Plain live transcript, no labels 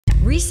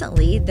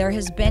Recently, there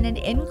has been an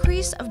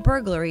increase of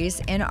burglaries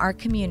in our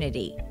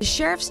community. The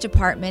Sheriff's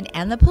Department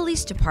and the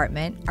Police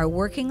Department are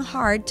working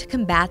hard to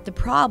combat the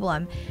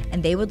problem,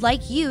 and they would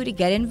like you to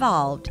get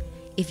involved.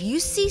 If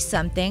you see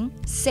something,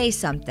 say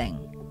something.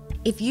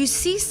 If you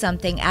see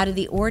something out of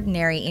the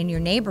ordinary in your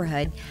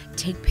neighborhood,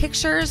 take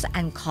pictures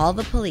and call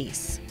the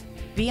police.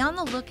 Be on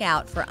the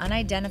lookout for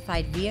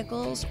unidentified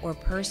vehicles or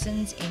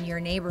persons in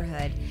your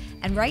neighborhood,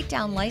 and write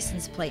down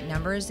license plate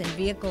numbers and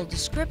vehicle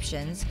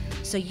descriptions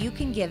so you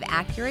can give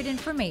accurate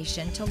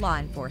information to law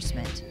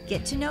enforcement.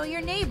 Get to know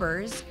your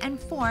neighbors and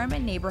form a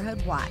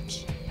neighborhood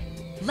watch.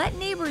 Let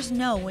neighbors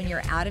know when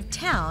you're out of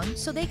town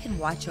so they can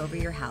watch over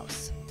your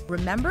house.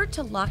 Remember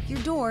to lock your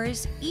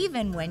doors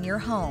even when you're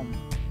home.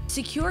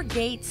 Secure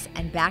gates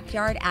and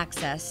backyard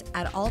access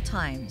at all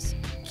times.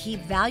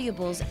 Keep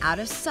valuables out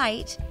of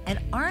sight and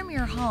arm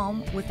your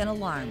home with an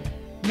alarm.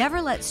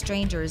 Never let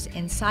strangers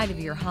inside of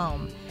your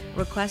home.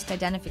 Request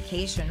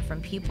identification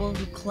from people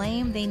who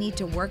claim they need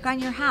to work on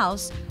your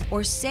house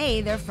or say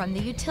they're from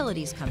the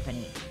utilities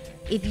company.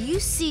 If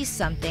you see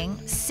something,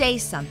 say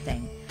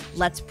something.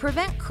 Let's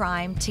prevent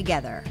crime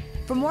together.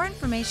 For more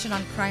information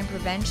on crime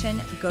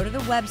prevention, go to the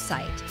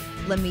website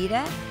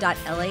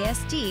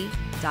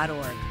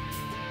lameda.lasd.org.